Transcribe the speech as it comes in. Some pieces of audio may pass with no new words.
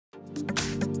Hi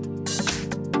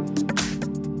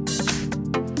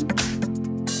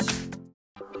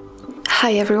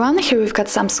everyone, here we've got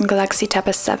Samsung Galaxy Tab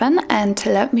S7 and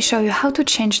let me show you how to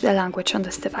change the language on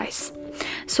this device.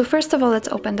 So first of all, let's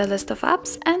open the list of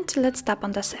apps and let's tap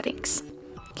on the settings.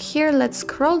 Here let's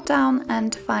scroll down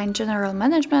and find General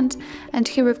Management, and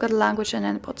here we've got language and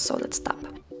input, so let's tap.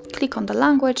 Click on the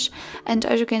language, and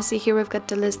as you can see here we've got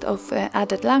the list of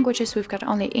added languages. We've got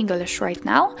only English right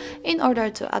now. In order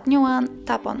to add new one,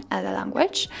 tap on Add a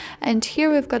Language, and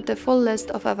here we've got the full list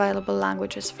of available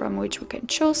languages from which we can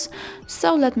choose.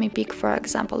 So let me pick, for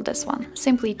example, this one.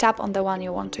 Simply tap on the one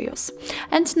you want to use.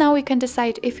 And now we can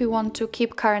decide if we want to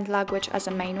keep current language as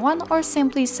a main one or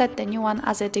simply set the new one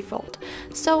as a default.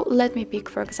 So let me pick,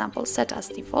 for example, Set as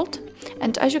Default,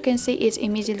 and as you can see it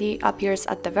immediately appears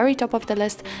at the very top of the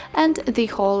list, and the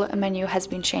whole menu has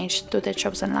been changed to the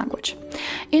chosen language.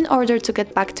 In order to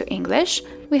get back to English,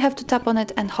 we have to tap on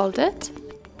it and hold it.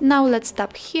 Now let's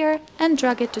tap here and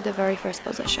drag it to the very first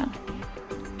position.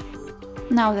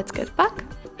 Now let's get back.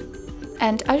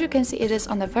 And as you can see, it is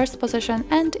on the first position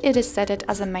and it is set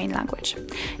as a main language.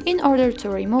 In order to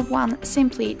remove one,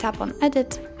 simply tap on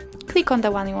Edit, click on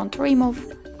the one you want to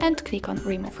remove and click on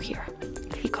Remove here.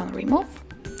 Click on Remove.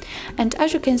 And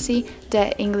as you can see,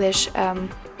 the English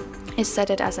is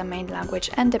set as a main language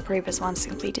and the previous one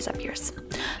simply disappears.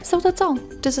 So that's all.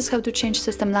 This is how to change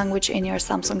system language in your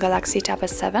Samsung Galaxy Tab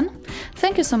S7.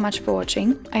 Thank you so much for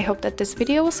watching. I hope that this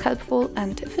video was helpful,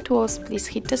 and if it was, please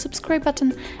hit the subscribe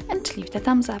button and leave the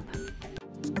thumbs up.